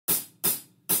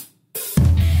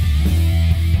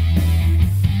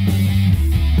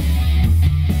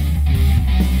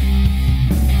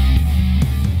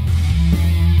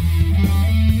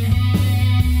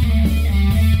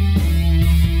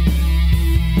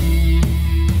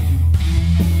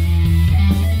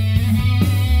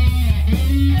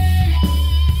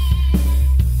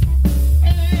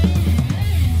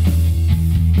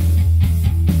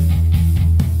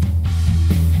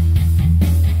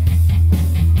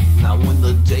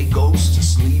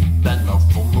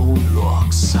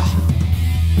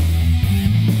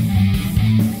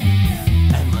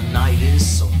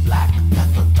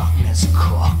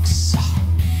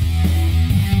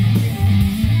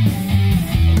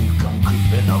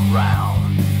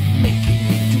around, making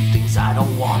me do things I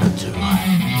don't wanna do.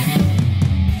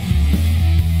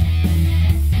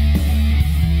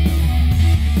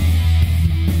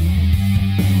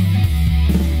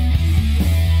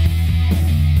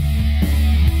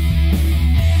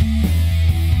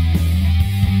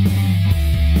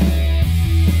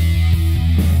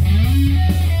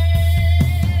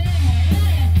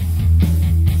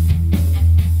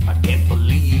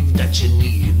 You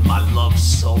need my love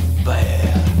so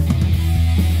bad.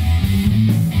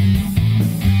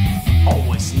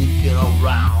 Always sneaking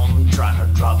around, trying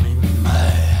to drive me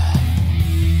mad.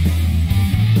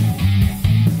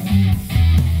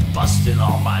 Busting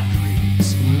all my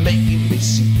dreams, making me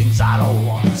see things I don't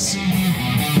wanna see.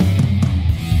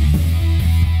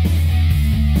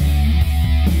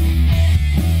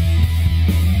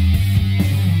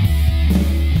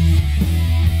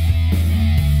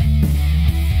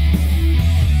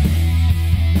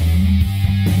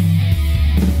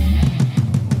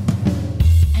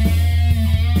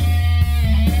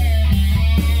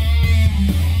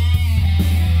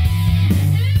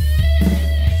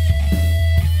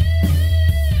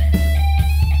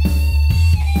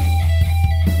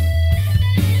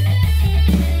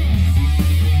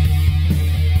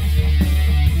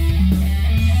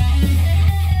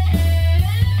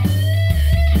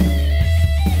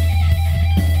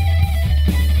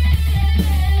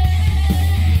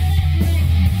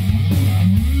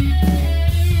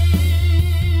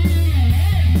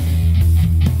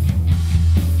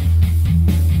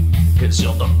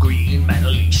 You're the green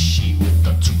manalishi with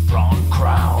the two-pronged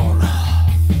crown.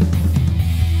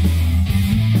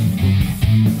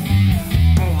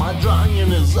 My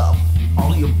drying is up,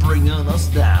 all you're bringing us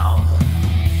down.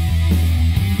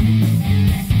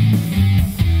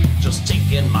 Just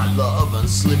taking my love and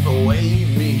slip away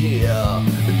me here,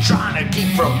 trying to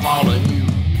keep from falling you.